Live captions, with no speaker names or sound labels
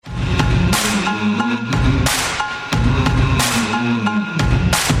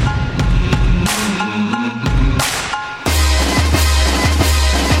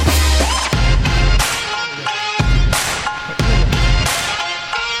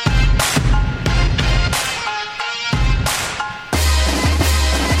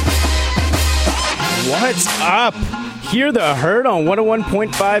What's up? Hear the Herd on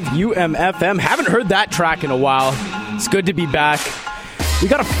 101.5 UMFM. Haven't heard that track in a while. It's good to be back. We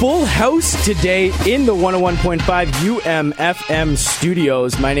got a full house today in the 101.5 UMFM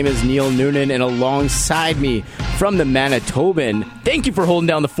studios. My name is Neil Noonan, and alongside me from the Manitoban, thank you for holding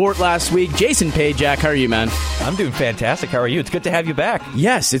down the fort last week, Jason Pajak. How are you, man? I'm doing fantastic. How are you? It's good to have you back.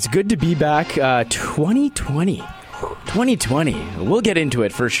 Yes, it's good to be back. 2020. We'll get into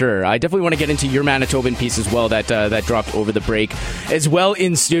it for sure. I definitely want to get into your Manitoban piece as well that dropped over the break. As well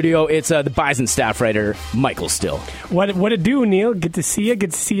in studio, it's the Bison staff writer, Michael Still. What it do, Neil? Good to see you.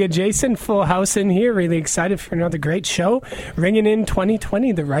 Good to see you, Jason. Full house in here. Really excited for another great show. Ringing in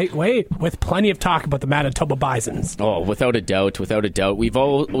 2020 the right way with plenty of talk about the Manitoba Bisons. Oh, without a doubt. We've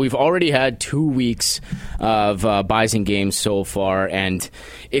already had 2 weeks of Bison games so far, and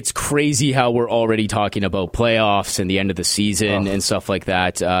it's crazy how we're already talking about playoffs and the end of the season and stuff like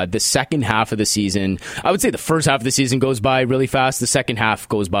that. The second half of the season, I would say the first half of the season goes by really fast. The second half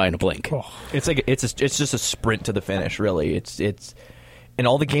goes by in a blink. It's just a sprint to the finish, really. It's and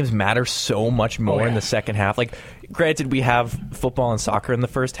all the games matter so much more in the second half. Like, granted, we have football and soccer in the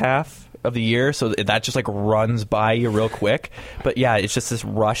first half of the year, so that just like runs by you real quick. But yeah, it's just this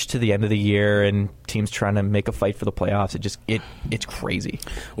rush to the end of the year and teams trying to make a fight for the playoffs. It's crazy,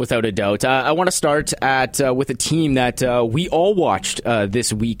 without a doubt. I want to start with a team that we all watched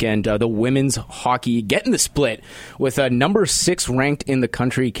this weekend, the women's hockey getting the split with number 6 ranked in the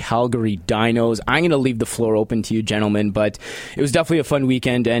country, Calgary Dinos. I'm going to leave the floor open to you, gentlemen, but it was definitely a fun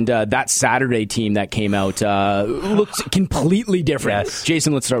weekend, and that Saturday team that came out looked completely different. Yes.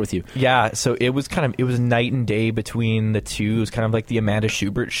 Jason, let's start with you. Yeah, so it was night and day between the two. It was kind of like the Amanda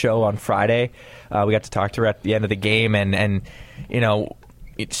Schubert show on Friday. We got to talk to her at the end of the game, and you know,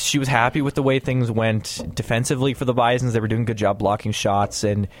 she was happy with the way things went defensively for the Bisons. They were doing a good job blocking shots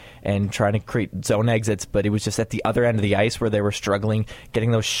and trying to create zone exits, but it was just at the other end of the ice where they were struggling,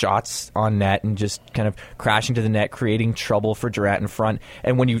 getting those shots on net and just kind of crashing to the net, creating trouble for Durant in front.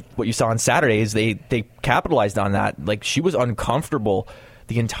 And what you saw on Saturday is they capitalized on that. Like, she was uncomfortable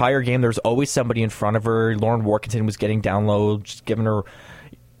the entire game. There was always somebody in front of her. Lauren Workington was getting down low, just giving her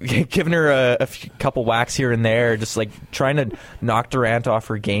a couple whacks here and there, just like trying to knock Durant off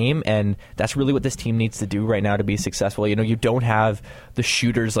her game. And that's really what this team needs to do right now to be successful. You know, you don't have the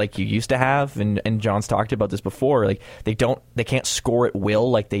shooters like you used to have, and John's talked about this before. Like, they can't score at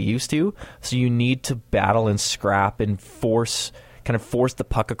will like they used to. So you need to battle and scrap and force the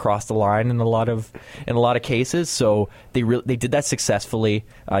puck across the line in a lot of cases. So they did that successfully.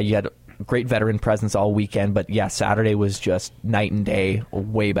 You had great veteran presence all weekend, but yeah, Saturday was just night and day, a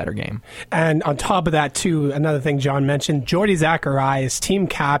way better game. And on top of that, too, another thing John mentioned, Jordy Zacharias, team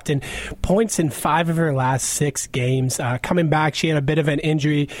captain, points in 5 of her last 6 games. Coming back, she had a bit of an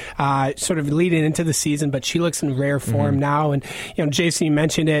injury sort of leading into the season, but she looks in rare form now. And, you know, Jason, you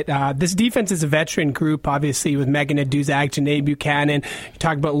mentioned it. This defense is a veteran group, obviously, with Megan Aduzak, Janae Buchanan. You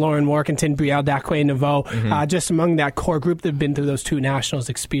talked about Lauren Workington, Brielle Dakwe-Naveau, just among that core group that have been through those 2 nationals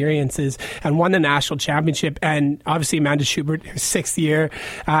experiences and won the national championship. And obviously Amanda Schubert, her 6th year,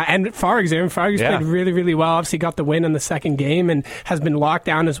 and Fargs. Aaron Fargs played really, really well. Obviously got the win in the second game and has been locked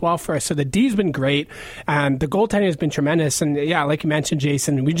down as well for us. So the D's been great, and the goaltending has been tremendous. And yeah, like you mentioned,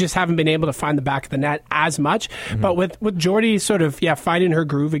 Jason, we just haven't been able to find the back of the net as much. But with Jordy sort of finding her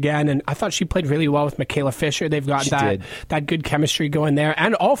groove again, and I thought she played really well with Michaela Fisher. They've got that good chemistry going there,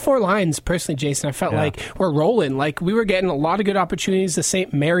 and all 4 lines. Personally, Jason, I felt like we're rolling. Like, we were getting a lot of good opportunities. The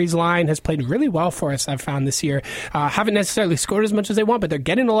St. Mary's line has played really well for us, I've found this year. Haven't necessarily scored as much as they want, but they're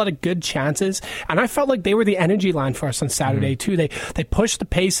getting a lot of good chances. And I felt like they were the energy line for us on Saturday, too. They pushed the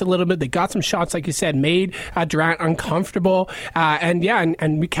pace a little bit. They got some shots, like you said, made Durant uncomfortable.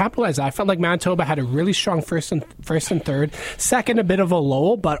 And we capitalized. I felt like Manitoba had a really strong first and third. Second, a bit of a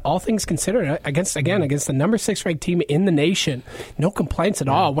lull, but all things considered, against the number 6 ranked team in the nation, no complaints at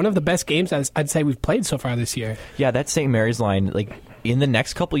all. One of the best games I'd say we've played so far this year. Yeah, that St. Mary's line, like, in the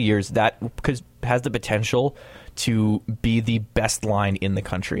next couple of years, that has the potential to be the best line in the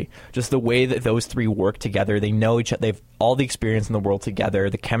country. Just the way that those 3 work together, they know each other, they've all the experience in the world together,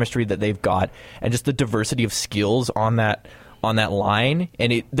 the chemistry that they've got, and just the diversity of skills on that line.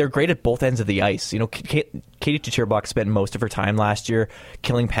 And they're great at both ends of the ice. You know, Katie Tucherbach spent most of her time last year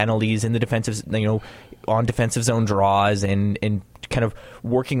killing penalties in the defensive, on defensive zone draws and kind of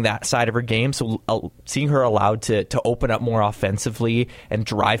working that side of her game. So seeing her allowed to open up more offensively and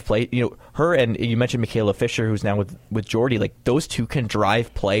drive play, her and you mentioned Michaela Fisher, who's now with Jordy, like, those 2 can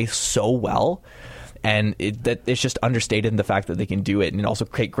drive play so well. And it's just understated in the fact that they can do it. And also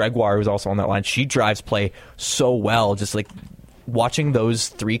Kate Gregoire, who's also on that line, she drives play so well. Just like watching those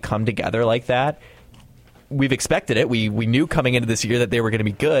 3 come together like that, we've expected it. We knew coming into this year that they were going to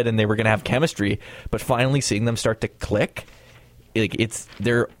be good and they were going to have chemistry, but finally seeing them start to click,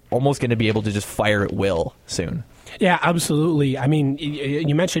 they're almost going to be able to just fire at will soon. Yeah, absolutely. I mean,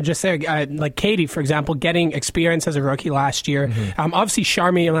 you mentioned just there, like Katie, for example, getting experience as a rookie last year. Mm-hmm. Obviously,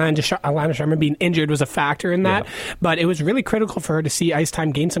 Alana Sharman being injured was a factor in that, but it was really critical for her to see ice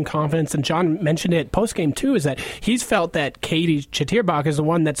time, gain some confidence. And John mentioned it post-game, too, is that he's felt that Katie Chattirbach is the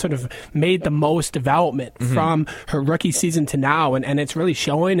one that sort of made the most development from her rookie season to now, and it's really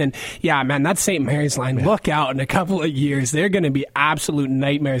showing. And yeah, man, that St. Mary's line, look out in a couple of years. They're going to be absolute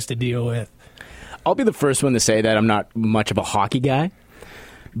nightmares to deal with. I'll be the first one to say that I'm not much of a hockey guy,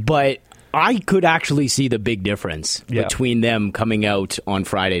 but I could actually see the big difference between them coming out on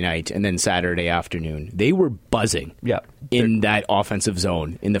Friday night and then Saturday afternoon. They were buzzing in that offensive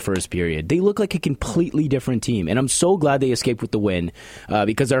zone in the first period. They look like a completely different team, and I'm so glad they escaped with the win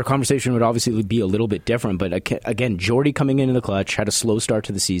because our conversation would obviously be a little bit different. But again, Jordy coming into the clutch, had a slow start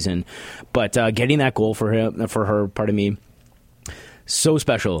to the season, but getting that goal for her, pardon me, so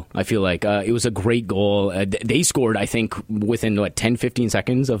special, I feel like. It was a great goal. They scored, I think, within 10-15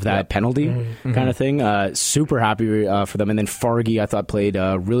 seconds of that penalty kind of thing. Super happy for them. And then Fargy, I thought, played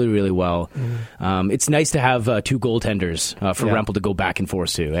really, really well. It's nice to have two goaltenders for Rempel to go back and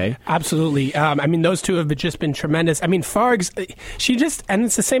forth to, eh? Absolutely. I mean, those two have just been tremendous. I mean, Fargs, and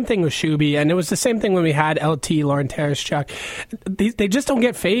it's the same thing with Shuby, and it was the same thing when we had LT, Lauren Tereshchuk. They just don't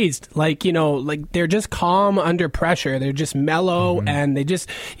get phased. Like they're just calm under pressure. They're just mellow and they just,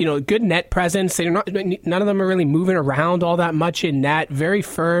 good net presence. None of them are really moving around all that much in net. Very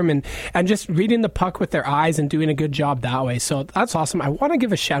firm and just reading the puck with their eyes and doing a good job that way. So that's awesome. I want to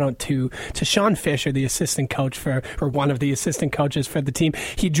give a shout out to Sean Fisher, the assistant coach or one of the assistant coaches for the team.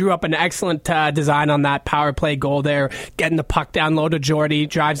 He drew up an excellent design on that power play goal there, getting the puck down low to Jordy,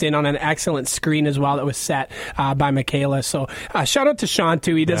 drives in on an excellent screen as well that was set by Michaela. So shout out to Sean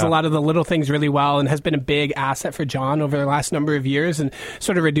too. He does a lot of the little things really well and has been a big asset for John over the last number of years and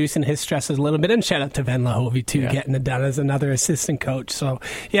sort of reducing his stresses a little bit. And shout out to Ven Lahovy too, getting it done as another assistant coach. So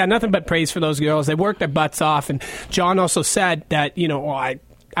yeah, nothing but praise for those girls. They worked their butts off. And John also said that,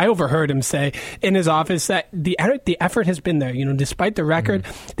 I overheard him say in his office that the effort has been there. Despite the record,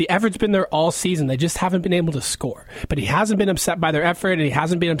 the effort's been there all season. They just haven't been able to score. But he hasn't been upset by their effort, and he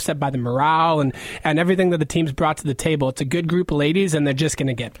hasn't been upset by the morale and everything that the team's brought to the table. It's a good group of ladies, and they're just going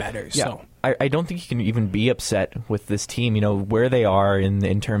to get better. Yeah. So I don't think you can even be upset with this team. Where they are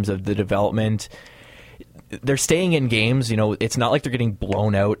in terms of the development. They're staying in games. It's not like they're getting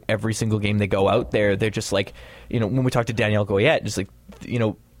blown out every single game they go out there. They're just like, when we talked to Danielle Goyette, just like,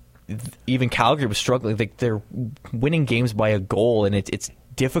 even Calgary was struggling. Like they're winning games by a goal, and it's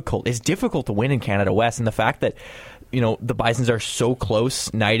difficult. It's difficult to win in Canada West, and the fact that the Bisons are so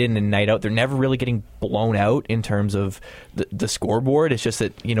close night in and night out, they're never really getting blown out in terms of the scoreboard. It's just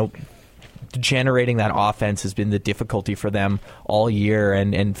that generating that offense has been the difficulty for them all year,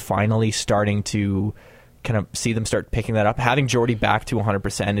 and finally starting to kind of see them start picking that up. Having Jordy back to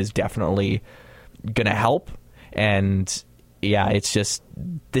 100% is definitely going to help, and yeah, it's just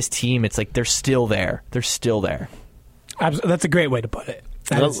this team. It's like they're still there. They're still there. That's a great way to put it.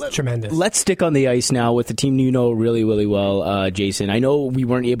 That's tremendous. Let's stick on the ice now with the team you know really, really well, Jason. I know we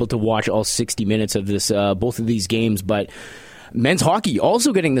weren't able to watch all 60 minutes of this, both of these games, but men's hockey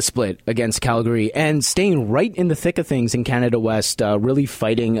also getting the split against Calgary and staying right in the thick of things in Canada West, really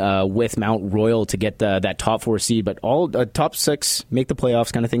fighting with Mount Royal to get that top 4 seed, but all top 6 make the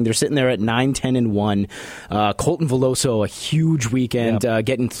playoffs kind of thing. They're sitting there at 9-10-1. Colton Veloso, a huge weekend,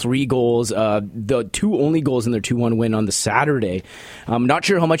 getting 3 goals. The 2 only goals in their 2-1 win on the Saturday. I'm not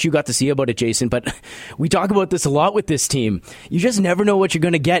sure how much you got to see about it, Jason, but we talk about this a lot with this team. You just never know what you're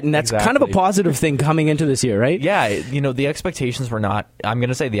going to get, and that's kind of a positive thing coming into this year, right? Yeah, the expectations were not, I'm going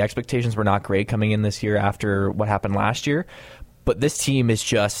to say the expectations were not great coming in this year after what happened last year, but this team is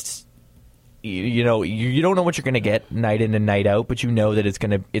just, you don't know what you're going to get night in and night out, but you know that it's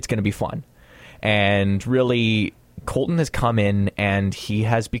going to be fun. And really, Colton has come in and he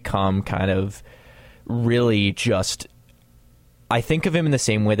has become kind of really just, I think of him in the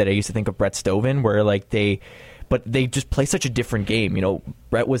same way that I used to think of Brett Stovin, where but they just play such a different game.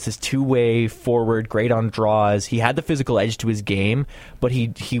 Brett was this two-way forward, great on draws. He had the physical edge to his game, but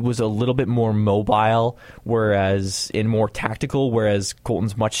he was a little bit more mobile, more tactical, whereas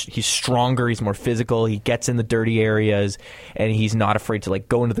Colton's he's stronger, he's more physical, he gets in the dirty areas, and he's not afraid to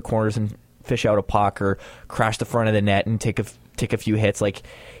go into the corners and fish out a puck or crash the front of the net and take a few hits.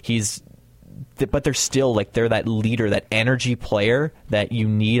 But they're still they're that leader, that energy player that you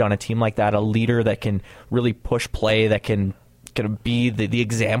need on a team like that, a leader that can really push play, that can be the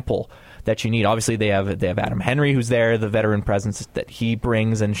example that you need. Obviously, they have Adam Henry, who's there, the veteran presence that he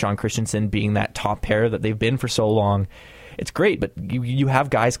brings, and Sean Christensen being that top pair that they've been for so long. It's great, but you have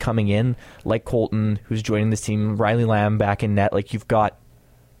guys coming in like Colton, who's joining this team, Riley Lamb back in net. Like you've got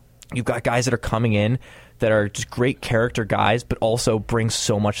guys that are coming in that are just great character guys, but also bring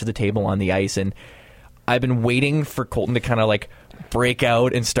so much to the table on the ice. And I've been waiting for Colton to kind of like break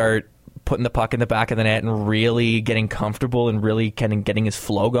out and start putting the puck in the back of the net and really getting comfortable and really kind of getting his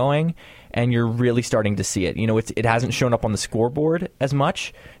flow going. And you're really starting to see it. You know, it hasn't shown up on the scoreboard as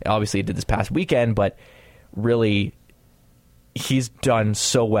much. Obviously, it did this past weekend, but really, he's done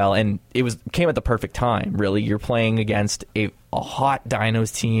so well, and came at the perfect time. Really, you're playing against a hot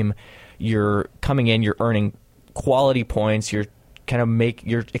Dinos team. You're coming in, you're earning quality points. You're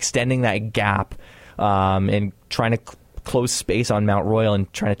you're extending that gap and trying to close space on Mount Royal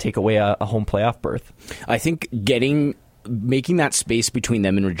and trying to take away a home playoff berth. I think making that space between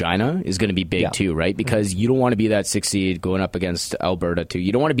them and Regina is going to be big too, right? Because you don't want to be that 6 seed going up against Alberta too.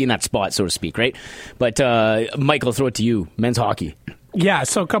 You don't want to be in that spot, so to speak, right? But Mike, I'll throw it to you. Men's hockey. Yeah,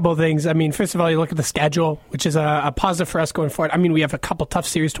 so a couple of things. I mean, first of all, you look at the schedule, which is a positive for us going forward. I mean, we have a couple tough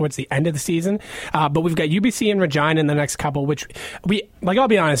series towards the end of the season, but we've got UBC and Regina in the next couple, which I'll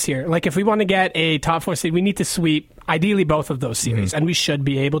be honest here. Like, if we want to get a top 4 seed, we need to sweep ideally both of those series, and we should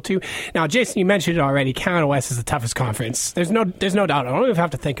be able to. Now, Jason, you mentioned it already. Canada West is the toughest conference. There's no doubt. I don't even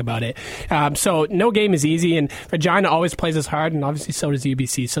have to think about it. So no game is easy, and Regina always plays us hard, and obviously so does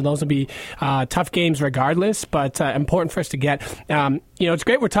UBC. So those will be tough games regardless, but important for us to get. It's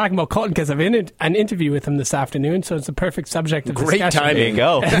great we're talking about Colton because I've an interview with him this afternoon, so it's a perfect subject of discussion. Great timing. There you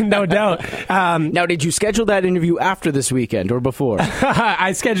go. No doubt. Now, did you schedule that interview after this weekend or before?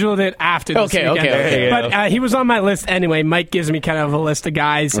 I scheduled it after this weekend. Okay. But he was on my list anyway. Mike gives me kind of a list of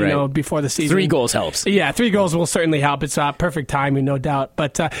guys, before the season. 3 goals helps. Yeah, 3 goals will certainly help. It's perfect timing, no doubt.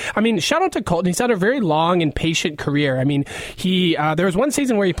 But, shout out to Colton. He's had a very long and patient career. I mean, there was one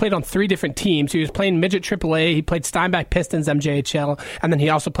season where he played on 3 different teams. He was playing midget AAA. He played Steinbach Pistons, MJHL, and then he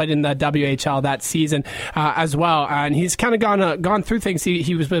also played in the WHL that season as well. And he's kind of gone through things.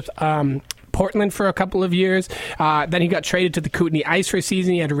 He was with Portland for a couple of years. Then he got traded to the Kootenay Ice for a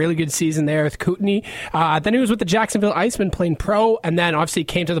season. He had a really good season there with Kootenay. Then he was with the Jacksonville Icemen playing pro, and then obviously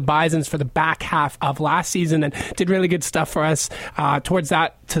came to the Bisons for the back half of last season and did really good stuff for us towards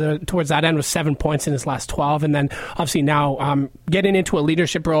that end with 7 points in his last 12. And then obviously now getting into a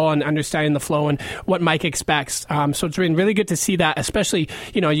leadership role and understanding the flow and what Mike expects. So it's been really good to see that, especially,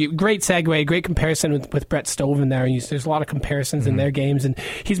 great segue, great comparison with Brett Stoven there. There's a lot of comparisons in their games, and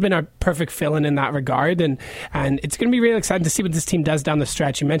he's been a perfect fill-in in that regard. And it's going to be really exciting to see what this team does down the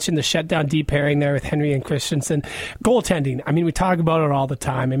stretch. You mentioned the shutdown D pairing there with Henry and Christensen. Goaltending, I mean, we talk about it all the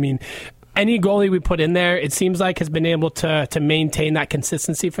time. I mean, any goalie we put in there, it seems like, has been able to maintain that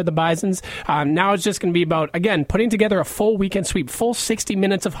consistency for the Bisons. Now it's just going to be about, again, putting together a full weekend sweep, full 60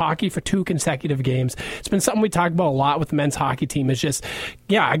 minutes of hockey for 2 consecutive games. It's been something we talk about a lot with the men's hockey team. Is just,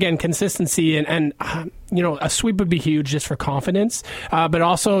 again, consistency and a sweep would be huge just for confidence, but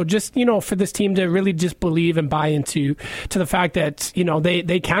also just, for this team to really just believe and buy into the fact that,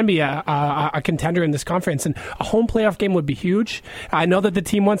 they can be a contender in this conference, and a home playoff game would be huge. I know that the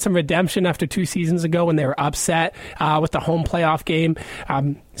team wants some redemption after 2 seasons ago when they were upset with the home playoff game.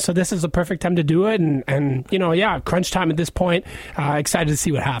 So this is the perfect time to do it, and crunch time at this point. Excited to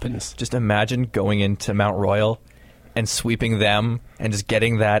see what happens. Just imagine going into Mount Royal and sweeping them and just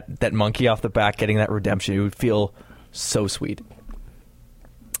getting that monkey off the back, getting that redemption. It would feel so sweet.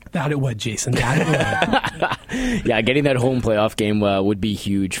 That it would, Jason. That it would. Getting that home playoff game would be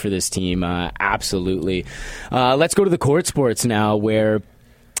huge for this team. Absolutely. Let's go to the court sports now, where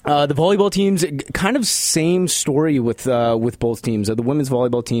the volleyball teams, kind of same story with both teams. The women's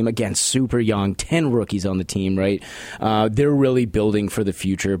volleyball team, again, super young, 10 rookies on the team, right? They're really building for the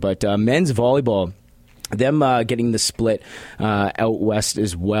future. But men's volleyball, them getting the split out west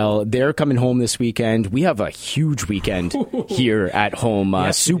as well. They're coming home this weekend. We have a huge weekend here at home.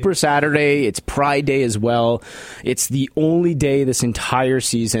 Yes, Super Saturday. It's Pride Day as well. It's the only day this entire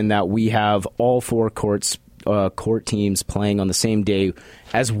season that we have all 4 court teams playing on the same day,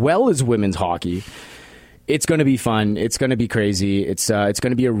 as well as women's hockey. It's going to be fun. It's going to be crazy. It's going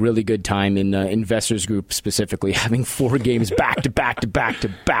to be a really good time in the investors group, specifically having 4 games back to back to back to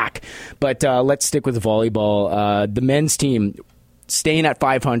back. But let's stick with volleyball. The men's team, staying at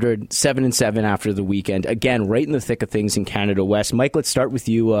 500, 7-7 after the weekend. Again, right in the thick of things in Canada West. Mike, let's start with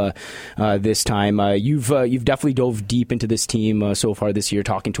you this time. You've definitely dove deep into this team so far this year,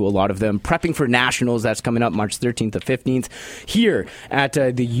 talking to a lot of them, prepping for Nationals. That's coming up March 13th to 15th here at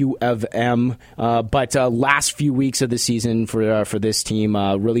the U of M. But last few weeks of the season for this team,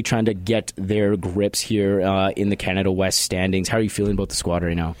 really trying to get their grips here in the Canada West standings. How are you feeling about the squad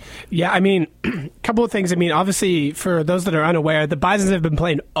right now? Yeah, I mean, a couple of things. I mean, obviously, for those that are unaware, the Bisons have been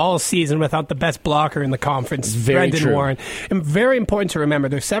playing all season without the best blocker in the conference, Brendan Warren. And very important to remember,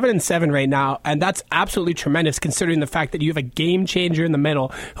 they're 7-7 right now, and that's absolutely tremendous considering the fact that you have a game changer in the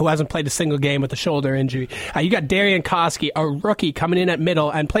middle who hasn't played a single game with a shoulder injury. You got Darian Koski, a rookie, coming in at middle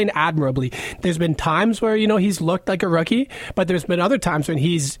and playing admirably. There's been times where, he's looked like a rookie, but there's been other times when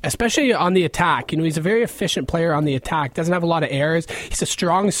he's, especially on the attack, he's a very efficient player on the attack, doesn't have a lot of errors. He's a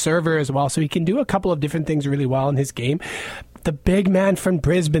strong server as well, so he can do a couple of different things really well in his game. The big man from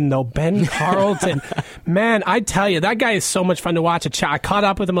Brisbane, though, Ben Carlton. Man, I tell you, that guy is so much fun to watch. I caught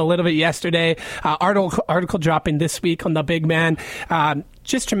up with him a little bit yesterday. Article dropping this week on the big man.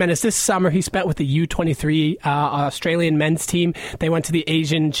 Just tremendous. This summer, he spent with the U23 Australian men's team. They went to the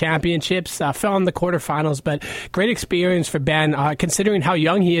Asian Championships, fell in the quarterfinals, but great experience for Ben, considering how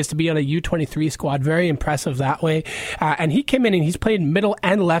young he is to be on a U23 squad. Very impressive that way. And he came in and he's played middle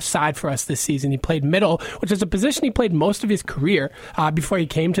and left side for us this season. He played middle, which is a position he played most of his career before he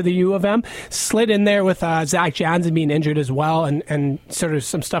came to the U of M. Slid in there with Zach Jansen being injured as well, and sort of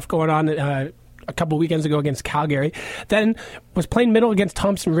some stuff going on a couple weekends ago against Calgary. Then was playing middle against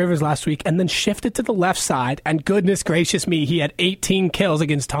Thompson Rivers last week, and then shifted to the left side, and goodness gracious me, he had 18 kills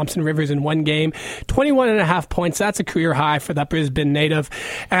against Thompson Rivers in one game, 21.5 points. That's a career high for that Brisbane native.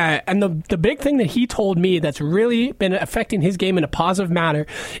 And the big thing that he told me that's really been affecting his game in a positive manner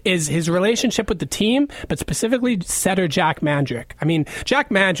is his relationship with the team, but specifically setter Jack Mandrick. I mean, Jack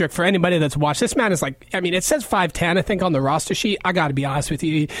Mandrick, for anybody that's watched, this man is like, it says 5'10", I think, on the roster sheet. I got to be honest with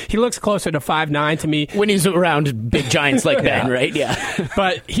you. He looks closer to 5'9" to me. When he's around big giants like that. Right? Yeah.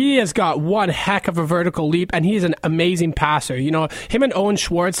 But he has got one heck of a vertical leap, and he's an amazing passer. Him and Owen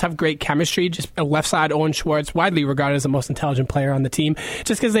Schwartz have great chemistry. Just a left side Owen Schwartz, widely regarded as the most intelligent player on the team,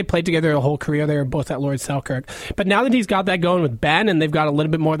 just because they played together their whole career. They were both at Lord Selkirk. But now that he's got that going with Ben, and they've got a little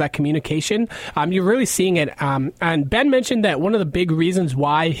bit more of that communication, you're really seeing it. And Ben mentioned that one of the big reasons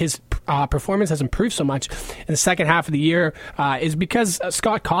why his performance has improved so much in the second half of the year is because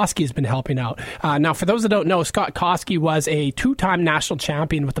Scott Koski has been helping out. Now, for those that don't know, Scott Koski was a two-time national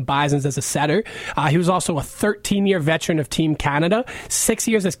champion with the Bisons as a setter. He was also a 13-year veteran of Team Canada, 6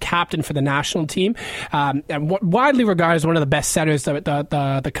 years as captain for the national team, and widely regarded as one of the best setters that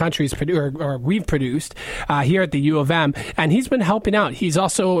the country's or we've produced here at the U of M. And he's been helping out. He's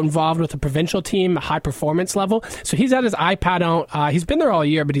also involved with the provincial team, high performance level. So he's had his iPad out. He's been there all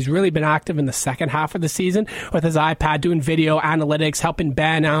year, but he's really been active in the second half of the season with his iPad, doing video analytics, helping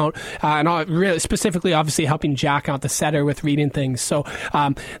Ben out, and really specifically, obviously, helping Jack out, the setter, with reading things. So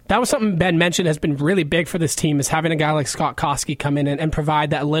that was something Ben mentioned has been really big for this team, is having a guy like Scott Koski come in and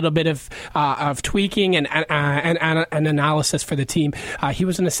provide that little bit of tweaking and analysis for the team. He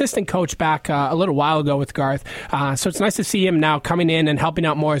was an assistant coach back a little while ago with Garth, so it's nice to see him now coming in and helping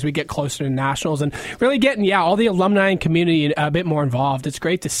out more as we get closer to nationals and really getting all the alumni and community a bit more involved. It's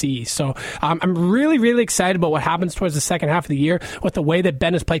great to see. So I'm really, really excited about what happens towards the second half of the year with the way that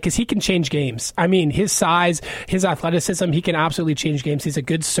Ben has played, because he can change games. I mean, his size, his athleticism, he can absolutely change games. He's a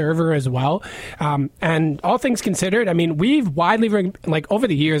good server as well. And all things considered, I mean, we've widely, over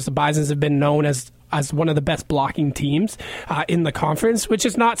the years, the Bisons have been known as one of the best blocking teams in the conference, which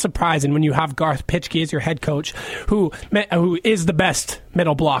is not surprising when you have Garth Pitchke as your head coach, who is the best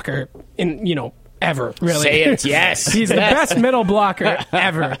middle blocker in, ever, really. Say it, yes. He's the best middle blocker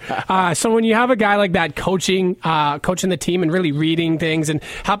ever. So when you have a guy like that coaching the team and really reading things and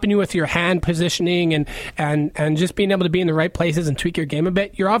helping you with your hand positioning and just being able to be in the right places and tweak your game a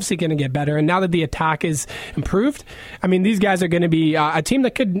bit, you're obviously going to get better. And now that the attack is improved, I mean, these guys are going to be a team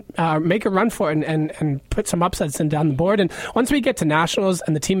that could make a run for it and put some upsets down the board. And once we get to nationals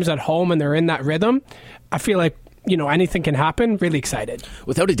and the team is at home and they're in that rhythm, I feel like anything can happen. Really excited.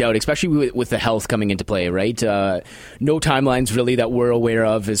 Without a doubt, especially with the health coming into play, right? No timelines really that we're aware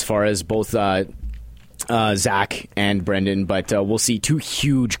of as far as both Zach and Brendan, but we'll see two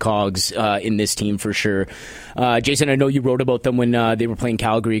huge cogs in this team for sure. Jason, I know you wrote about them when they were playing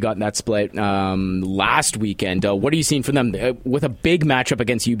Calgary, got in that split last weekend. What are you seeing from them with a big matchup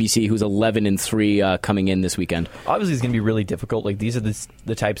against UBC, who's 11-3 coming in this weekend? Obviously, it's going to be really difficult. Like, these are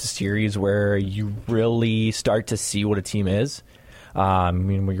the types of series where you really start to see what a team is. I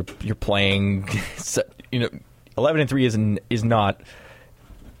mean, when you're playing, 11-3 is not.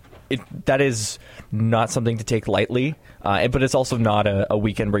 That is not something to take lightly, but it's also not a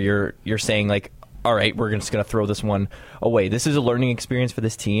weekend where you're saying like, all right, we're just going to throw this one away. This is a learning experience for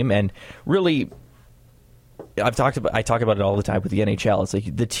this team, and really, I talk about it all the time with the NHL. It's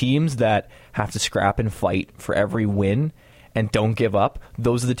like the teams that have to scrap and fight for every win and don't give up,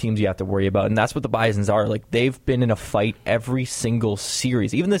 those are the teams you have to worry about, and that's what the Bisons are. Like, they've been in a fight every single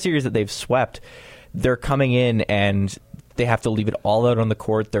series, even the series that they've swept. They're coming in and they have to leave it all out on the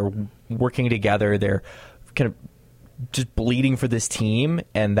court. They're working together. They're kind of just bleeding for this team,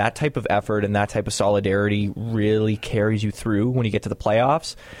 and that type of effort and that type of solidarity really carries you through when you get to the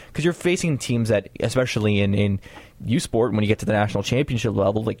playoffs, because you're facing teams that, especially in U Sport, when you get to the national championship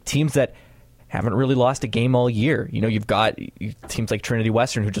level, like teams that haven't really lost a game all year. You know, you've got teams like Trinity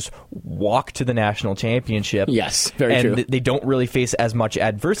Western who just walk to the national championship. Yes, very true. And they don't really face as much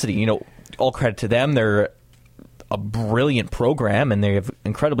adversity. You know, all credit to them. They're a brilliant program, and they have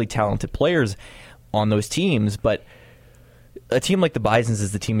incredibly talented players on those teams, but a team like the Bisons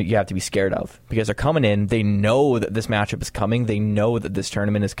is the team that you have to be scared of, because they're coming in, they know that this matchup is coming, they know that this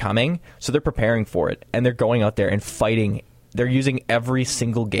tournament is coming, so they're preparing for it, and they're going out there and fighting. They're using every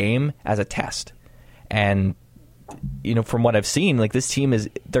single game as a test. And, you know, from what I've seen, like, this team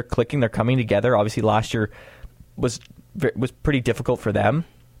they're clicking, they're coming together. Obviously last year was pretty difficult for them.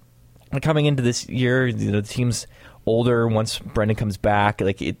 And coming into this year, you know, the team's older once Brendan comes back.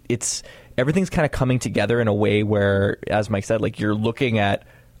 Like, it's everything's kind of coming together in a way where, as Mike said, like, you're looking at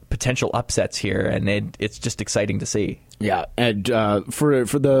potential upsets here, and it's just exciting to see. Yeah, and for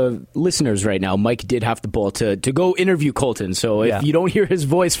the listeners right now, Mike did have the ball to go interview Colton. So if you don't hear his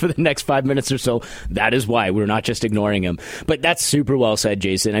voice for the next 5 minutes or so, that is why. We're not just ignoring him. But that's super well said,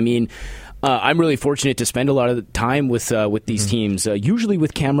 Jason. I mean, I'm really fortunate to spend a lot of the time with these teams, usually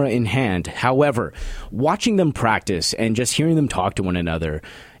with camera in hand. However, watching them practice and just hearing them talk to one another,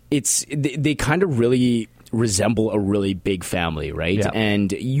 they kind of really resemble a really big family, right? Yeah. And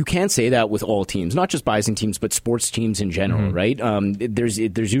you can't say that with all teams, not just Bison teams, but sports teams in general, right? There's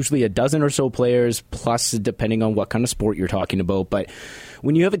usually a dozen or so players, plus depending on what kind of sport you're talking about. But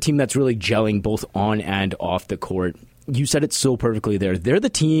when you have a team that's really gelling both on and off the court, you said it so perfectly there. They're the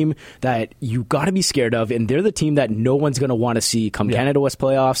team that you got to be scared of, and they're the team that no one's going to want to see come Canada West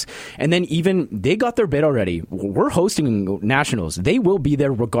playoffs. And then even they got their bid already. We're hosting nationals. They will be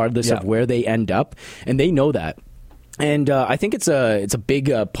there regardless of where they end up, and they know that. And I think it's a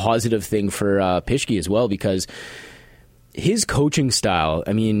big positive thing for Pischke as well, because his coaching style,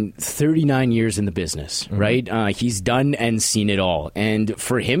 I mean, 39 years in the business, right? He's done and seen it all. And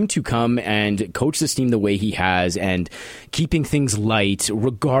for him to come and coach this team the way he has, and keeping things light,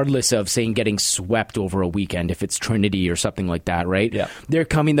 regardless of, saying, getting swept over a weekend, if it's Trinity or something like that, right? Yeah. They're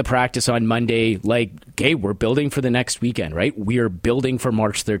coming to practice on Monday like, okay, we're building for the next weekend, right? We are building for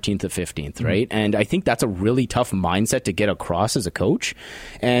March 13th to 15th, right? And I think that's a really tough mindset to get across as a coach.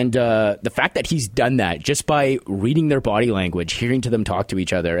 And the fact that he's done that just by reading their body language, hearing to them talk to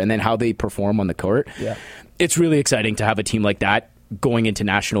each other, and then how they perform on the court, it's really exciting to have a team like that going into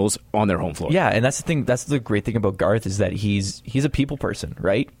nationals on their home floor. Yeah, and that's the thing. That's the great thing about Garth, is that he's a people person,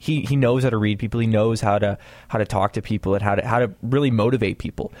 right? He knows how to read people. He knows how to talk to people, and how to really motivate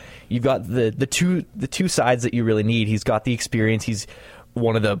people. You've got the two sides that you really need. He's got the experience. He's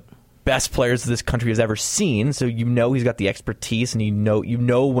one of the best players this country has ever seen, so you know he's got the expertise, and you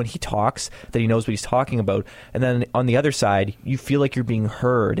know when he talks that he knows what he's talking about. And then on the other side, you feel like you're being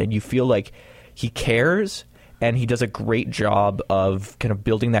heard, and you feel like he cares, and he does a great job of kind of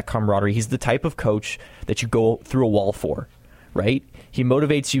building that camaraderie. He's the type of coach that you go through a wall for, right? He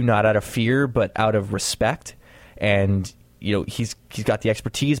motivates you not out of fear, but out of respect. And you know, he's got the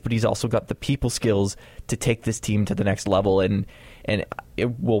expertise, but he's also got the people skills to take this team to the next level. And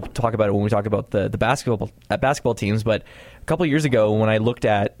we'll talk about it when we talk about the basketball teams. But a couple of years ago, when I looked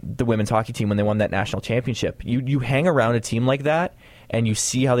at the women's hockey team when they won that national championship, you hang around a team like that, and you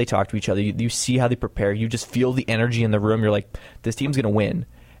see how they talk to each other. You see how they prepare. You just feel the energy in the room. You're like, this team's going to win,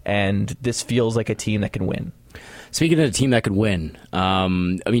 and this feels like a team that can win. Speaking of a team that could win, I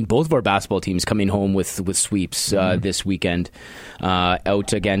mean, both of our basketball teams coming home with sweeps this weekend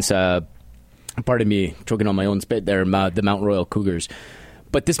out against, pardon me, choking on my own spit there, the Mount Royal Cougars.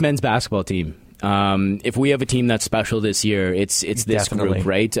 But this men's basketball team, if we have a team that's special this year, it's this Definitely. group,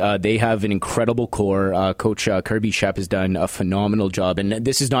 right? They have an incredible core. Coach Kirby Shep has done a phenomenal job. And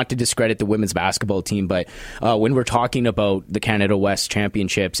this is not to discredit the women's basketball team, but when we're talking about the Canada West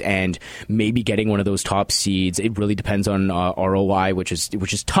Championships and maybe getting one of those top seeds, it really depends on ROI, which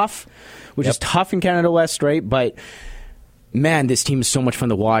is tough, is tough in Canada West, right? But Man, this team is so much fun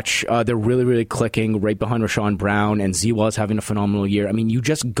to watch. They're really, really clicking right behind Rashawn Brown, and Ziwa is having a phenomenal year. I mean, you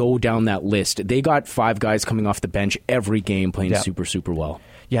just go down that list. They got 5 guys coming off the bench every game playing super, super well.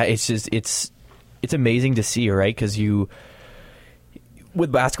 Yeah, it's amazing to see, right? Because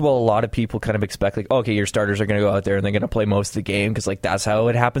with basketball, a lot of people kind of expect, like, okay, your starters are going to go out there and they're going to play most of the game because, like, that's how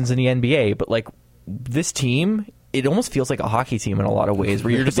it happens in the NBA. But, like, this team, it almost feels like a hockey team in a lot of ways,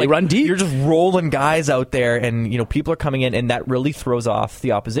 where you're just they run deep. You're just rolling guys out there, and people are coming in, and that really throws off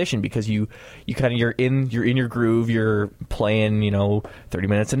the opposition because you're in your groove, you're playing 30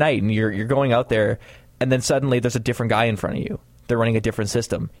 minutes a night, and you're going out there, and then suddenly there's a different guy in front of you. They're running a different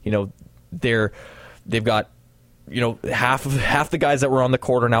system. They've got half the guys that were on the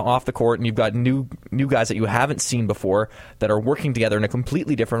court are now off the court, and you've got new guys that you haven't seen before that are working together in a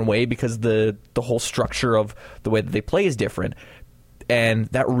completely different way because the whole structure of the way that they play is different, and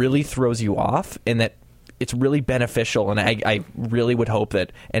that really throws you off, and that it's really beneficial. And I really would hope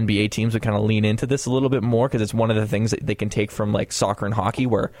that NBA teams would kind of lean into this a little bit more, because it's one of the things that they can take from, like, soccer and hockey,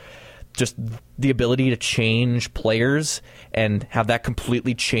 where just the ability to change players and have that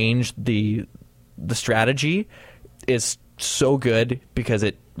completely change the strategy is so good, because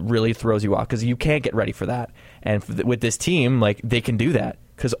it really throws you off, because you can't get ready for that. And with this team, like, they can do that,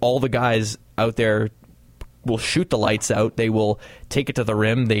 because all the guys out there will shoot the lights out. They will take it to the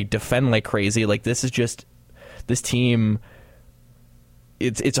rim. They defend like crazy. Like, this team,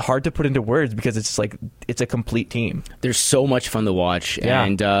 it's hard to put into words, because it's like, it's a complete team. There's so much fun to watch. Yeah.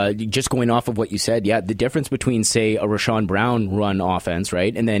 And just going off of what you said, the difference between, say, a Rashawn Brown run offense,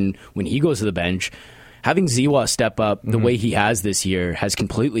 right, and then when he goes to the bench, having Ziwa step up the way he has this year has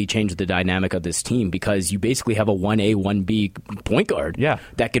completely changed the dynamic of this team, because you basically have a 1A, 1B point guard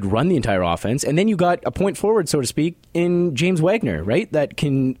that could run the entire offense. And then you got a point forward, so to speak, in James Wagner, right, that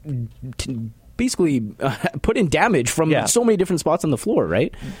can basically put in damage from so many different spots on the floor,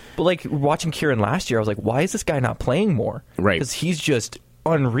 right? But, like, watching Kieran last year, I was like, why is this guy not playing more? Right. Because he's just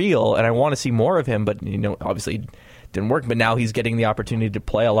unreal, and I want to see more of him, but, obviously it didn't work. But now he's getting the opportunity to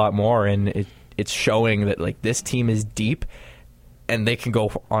play a lot more, and it's showing that, like, this team is deep, and they can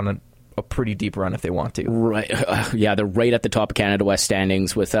go on a pretty deep run if they want to. Right. They're right at the top of Canada West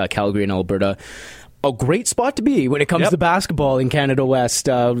standings with Calgary and Alberta. A great spot to be when it comes to basketball in Canada West,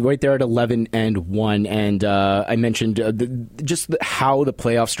 right there at 11-1. And I mentioned how the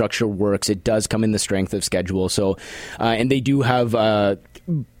playoff structure works. It does come in the strength of schedule. So, and they do have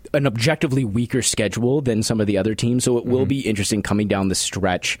an objectively weaker schedule than some of the other teams, so it will be interesting coming down the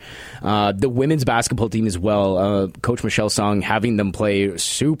stretch. The women's basketball team as well, Coach Michelle Song having them play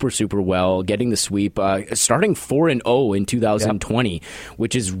super, super well, getting the sweep, starting 4-0 in 2020,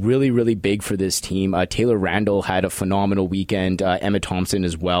 which is really, really big for this team. Taylor Randall had a phenomenal weekend, Emma Thompson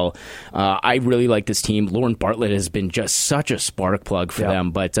as well. I really like this team. Lauren Bartlett has been just such a spark plug for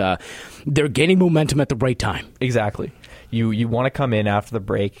them, but they're getting momentum at the right time. Exactly. You want to come in after the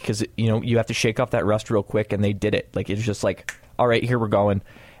break, because you have to shake off that rust real quick, and they did it. Like, it's just like, all right, here we're going.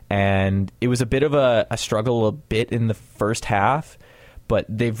 And it was a bit of a struggle a bit in the first half, but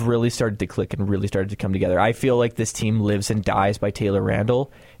they've really started to click and really started to come together. I feel like this team lives and dies by Taylor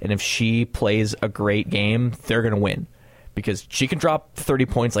Randall, and if she plays a great game, they're going to win, because she can drop 30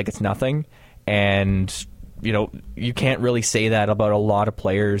 points like it's nothing. And you can't really say that about a lot of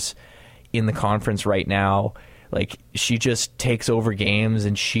players in the conference right now. Like, she just takes over games,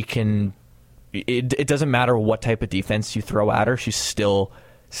 and she can. It doesn't matter what type of defense you throw at her; she's still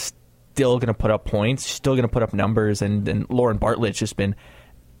going to put up points. She's still going to put up numbers. And Lauren Bartlett's just been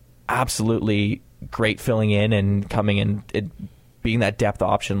absolutely great filling in and coming in, being that depth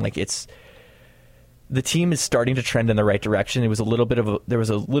option. Like, the team is starting to trend in the right direction. There was a little bit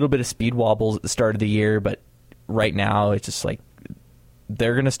of speed wobbles at the start of the year, but right now it's just like,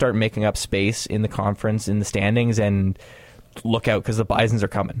 they're going to start making up space in the conference, in the standings, and look out, because the Bisons are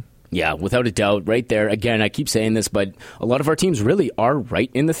coming. Yeah, without a doubt, right there. Again, I keep saying this, but a lot of our teams really are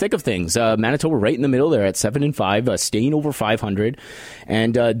right in the thick of things. Manitoba right in the middle there at 7-5, staying over 500,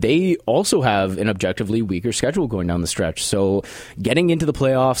 and they also have an objectively weaker schedule going down the stretch. So getting into the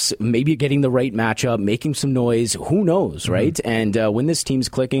playoffs, maybe getting the right matchup, making some noise, who knows, right? And when this team's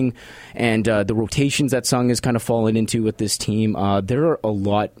clicking, and the rotations that Sung has kind of fallen into with this team, there are a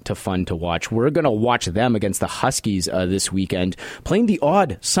lot of fun to watch. We're going to watch them against the Huskies this weekend, playing the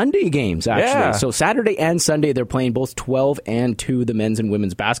odd Sunday Sunday games, actually. Yeah. So Saturday and Sunday, they're playing both 12 and 2, the men's and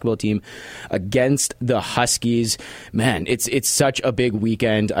women's basketball team, against the Huskies. Man, it's such a big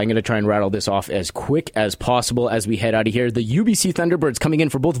weekend. I'm going to try and rattle this off as quick as possible as we head out of here. The UBC Thunderbirds coming in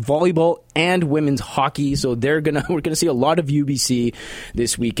for both volleyball and women's hockey. So we're going to see a lot of UBC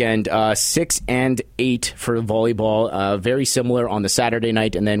this weekend. 6 and 8 for volleyball. Very similar on the Saturday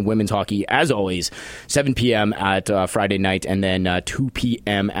night. And then women's hockey, as always, 7 p.m. at Friday night, and then 2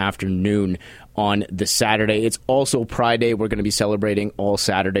 p.m. afternoon on the Saturday. It's also Pride Day. We're going to be celebrating all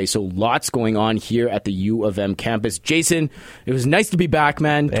Saturday. So lots going on here at the U of M campus. Jason, it was nice to be back,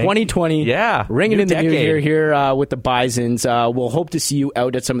 man. 2020. Yeah. Ringing in the decade. new year here with the Bisons. We'll hope to see you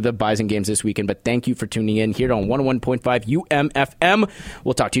out at some of the Bison games this weekend, but thank you for tuning in here on 101.5 UMFM.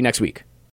 We'll talk to you next week.